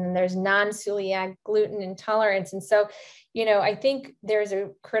disease, and then there's non-celiac gluten intolerance. And so, I think there's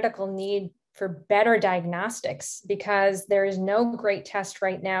a critical need for better diagnostics because there is no great test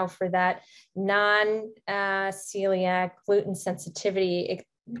right now for that non-celiac gluten sensitivity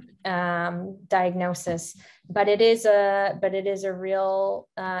diagnosis, but it is a real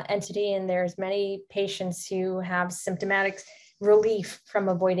entity, and there's many patients who have symptomatic relief from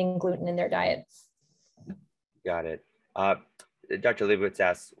avoiding gluten in their diet. Got it. Dr. Leibowitz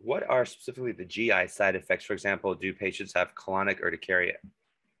asks, what are specifically the GI side effects? For example, do patients have colonic urticaria?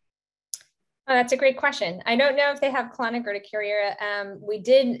 Oh, that's a great question. I don't know if they have colonic urticaria. We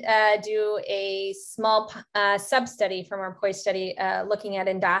did do a small sub-study from our POISE study looking at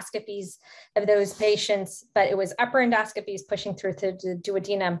endoscopies of those patients, but it was upper endoscopies pushing through to the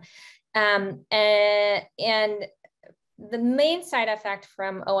duodenum. And the main side effect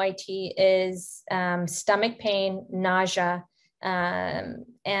from OIT is stomach pain, nausea, and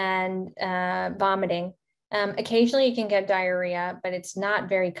vomiting. Occasionally you can get diarrhea, but it's not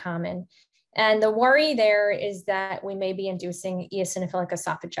very common. And the worry there is that we may be inducing eosinophilic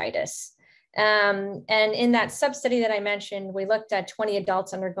esophagitis. And in that sub-study that I mentioned, we looked at 20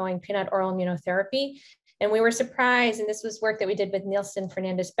 adults undergoing peanut oral immunotherapy. And we were surprised, and this was work that we did with Nielsen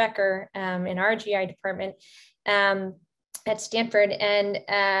Fernandez Becker in our GI department at Stanford.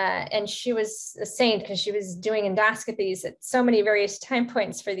 And she was a saint because she was doing endoscopies at so many various time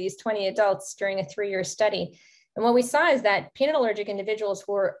points for these 20 adults during a 3-year study. And what we saw is that peanut allergic individuals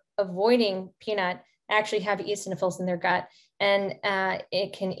who were avoiding peanut actually have eosinophils in their gut, and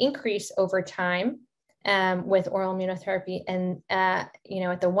it can increase over time with oral immunotherapy. And at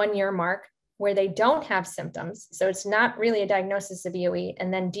the 1-year mark, where they don't have symptoms, so it's not really a diagnosis of EOE,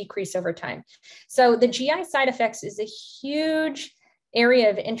 and then decrease over time. So the GI side effects is a huge area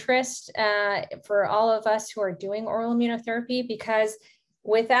of interest for all of us who are doing oral immunotherapy, because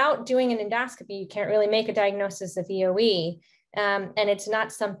without doing an endoscopy, you can't really make a diagnosis of EOE. And it's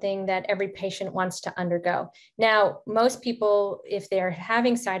not something that every patient wants to undergo. Now, most people, if they're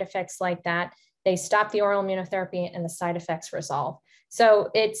having side effects like that, they stop the oral immunotherapy and the side effects resolve.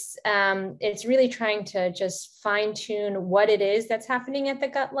 So it's really trying to just fine tune what it is that's happening at the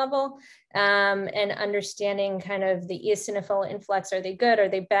gut level, and understanding kind of the eosinophil influx. Are they good? Are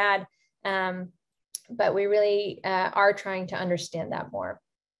they bad? But we really are trying to understand that more.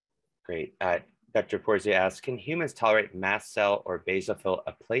 Great. Dr. Porzi asks, can humans tolerate mast cell or basophil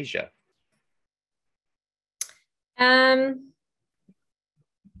aplasia?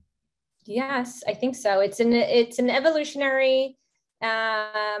 Yes, I think so. It's an evolutionary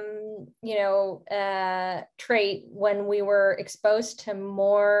trait when we were exposed to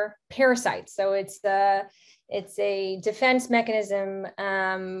more parasites. So it's a defense mechanism,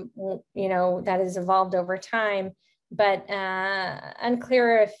 that has evolved over time, but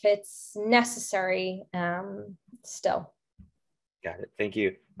unclear if it's necessary still. Got it. Thank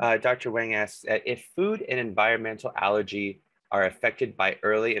you. Dr. Wang asks, if food and environmental allergy are affected by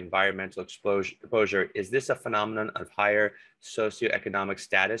early environmental exposure. Is this a phenomenon of higher socioeconomic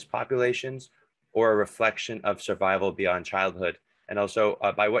status populations or a reflection of survival beyond childhood? And also,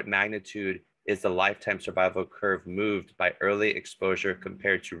 by what magnitude is the lifetime survival curve moved by early exposure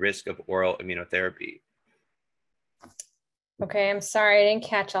compared to risk of oral immunotherapy? Okay, I'm sorry, I didn't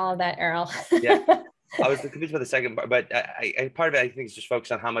catch all of that, Errol. Yeah, I was confused by the second part, but part of it, I think, is just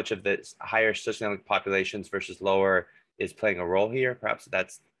focused on how much of the higher socioeconomic populations versus lower is playing a role here. Perhaps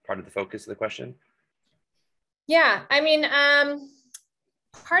that's part of the focus of the question. Yeah, I mean,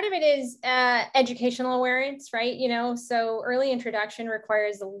 part of it is educational awareness, right? You know, so early introduction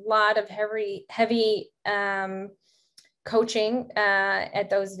requires a lot of heavy coaching at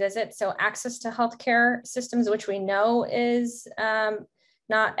those visits. So access to healthcare systems, which we know is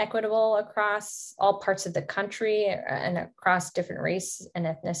not equitable across all parts of the country and across different races and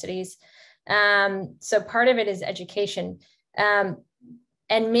ethnicities. So part of it is education. And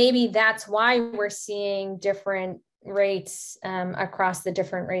maybe that's why we're seeing different rates across the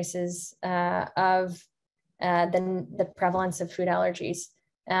different races of the prevalence of food allergies.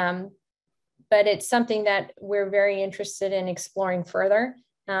 But it's something that we're very interested in exploring further.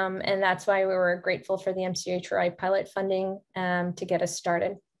 And that's why we were grateful for the MCHRI pilot funding to get us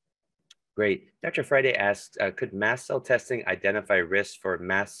started. Great. Dr. Friday asked, could mast cell testing identify risks for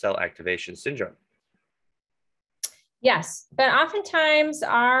mast cell activation syndrome? Yes, but oftentimes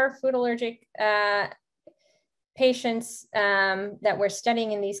our food allergic patients that we're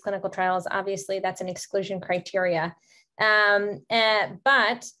studying in these clinical trials, obviously that's an exclusion criteria.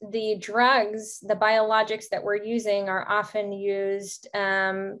 But the drugs, the biologics that we're using are often used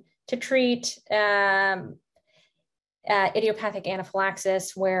to treat idiopathic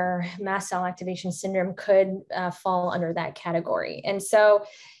anaphylaxis, where mast cell activation syndrome could fall under that category. And so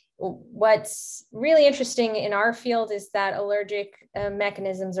what's really interesting in our field is that allergic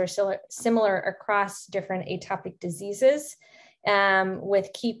mechanisms are similar across different atopic diseases,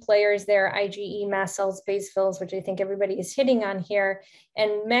 with key players there, IgE, mast cells, basophils, which I think everybody is hitting on here,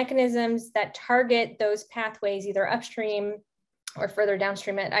 and mechanisms that target those pathways either upstream or further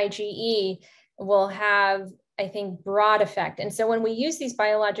downstream at IgE will have, I think, broad effect. And so when we use these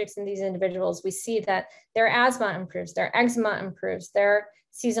biologics in these individuals, we see that their asthma improves, their eczema improves, their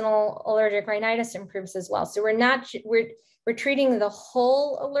seasonal allergic rhinitis improves as well. So we're treating the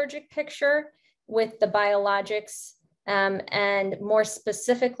whole allergic picture with the biologics, and more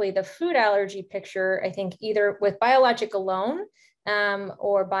specifically the food allergy picture, I think either with biologic alone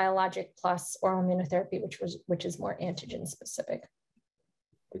or biologic plus oral immunotherapy, which is more antigen specific.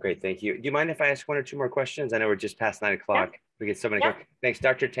 Great, thank you. Do you mind if I ask one or two more questions? I know we're just past 9 o'clock. Yeah. We get so many. Yeah. Thanks.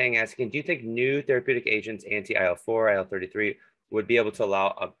 Dr. Tang asking, do you think new therapeutic agents, anti-IL-4, IL-33, would be able to allow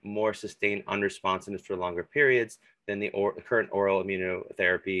a more sustained unresponsiveness for longer periods than the current oral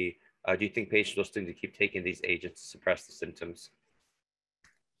immunotherapy? Do you think patients will still need to keep taking these agents to suppress the symptoms?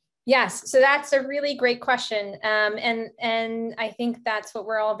 Yes, so that's a really great question. And I think that's what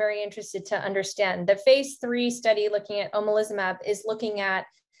we're all very interested to understand. The phase 3 study looking at omalizumab is looking at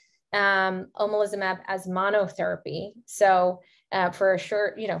omalizumab as monotherapy. So for a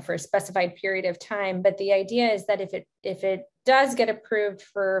short, for a specified period of time. But the idea is that if it does get approved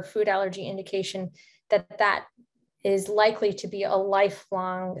for food allergy indication, that is likely to be a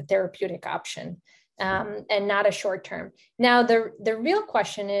lifelong therapeutic option. And not a short term. Now, the real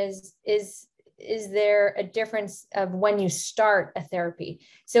question is there a difference of when you start a therapy?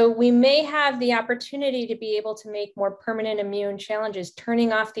 So we may have the opportunity to be able to make more permanent immune challenges,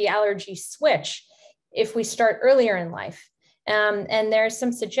 turning off the allergy switch if we start earlier in life. And there's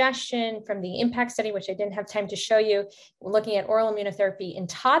some suggestion from the impact study, which I didn't have time to show you, looking at oral immunotherapy in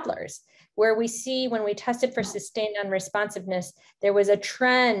toddlers, where we see when we tested for sustained unresponsiveness, there was a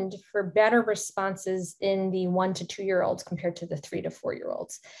trend for better responses in the 1 to 2 year olds compared to the 3 to 4 year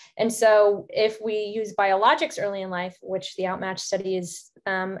olds. And so if we use biologics early in life, which the Outmatch study is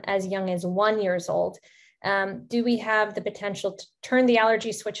as young as 1 year old, do we have the potential to turn the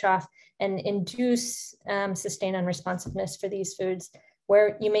allergy switch off and induce sustained unresponsiveness for these foods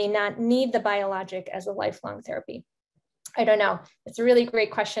where you may not need the biologic as a lifelong therapy? I don't know. It's a really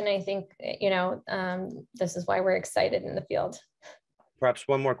great question. I think, this is why we're excited in the field. Perhaps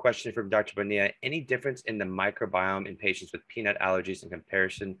one more question from Dr. Bonilla. Any difference in the microbiome in patients with peanut allergies in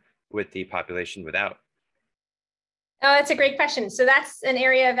comparison with the population without? Oh, that's a great question. So that's an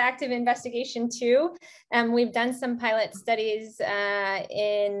area of active investigation too. We've done some pilot studies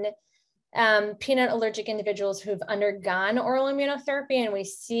in peanut allergic individuals who've undergone oral immunotherapy, and we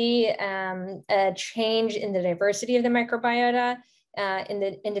see a change in the diversity of the microbiota. in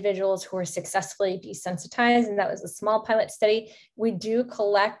the individuals who are successfully desensitized, and that was a small pilot study. We do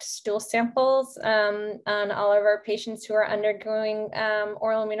collect stool samples on all of our patients who are undergoing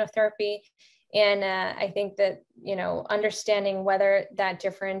oral immunotherapy. And I think that, you know, understanding whether that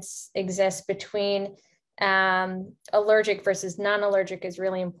difference exists between allergic versus non-allergic is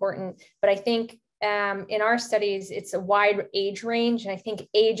really important. But I think in our studies, it's a wide age range. And I think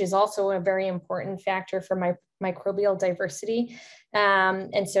age is also a very important factor for microbial diversity.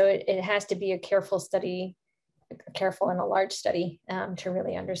 And so it has to be a careful study, careful and a large study to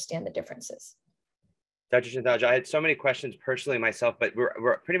really understand the differences. Dr. Chinthrajah, I had so many questions personally myself, but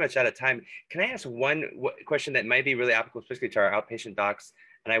we're pretty much out of time. Can I ask one question that might be really applicable, especially to our outpatient docs?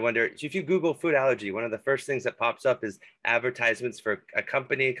 And I wonder, if you Google food allergy, one of the first things that pops up is advertisements for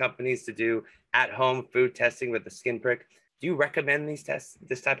companies to do at-home food testing with the skin prick. Do you recommend these tests,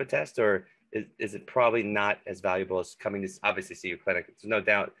 this type of test, or is it probably not as valuable as coming to obviously see your clinic? It's no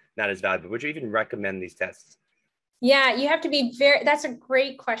doubt not as valuable. Would you even recommend these tests? Yeah, you have to be that's a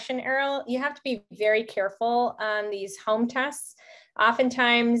great question, Errol. You have to be very careful on these home tests.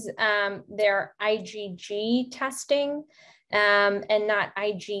 Oftentimes they're IgG testing and not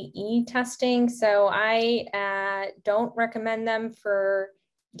IgE testing. So I don't recommend them for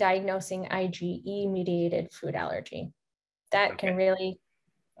diagnosing IgE mediated food allergy. That can really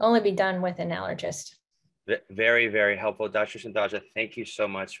only be done with an allergist. Very, very helpful. Dr. Chinthrajah, thank you so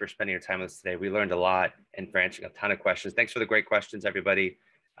much for spending your time with us today. We learned a lot and for answering a ton of questions. Thanks for the great questions, everybody.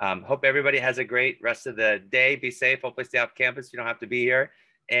 Hope everybody has a great rest of the day. Be safe. Hopefully stay off campus. You don't have to be here.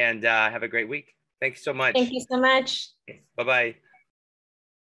 And have a great week. Thank you so much. Thank you so much. Bye-bye.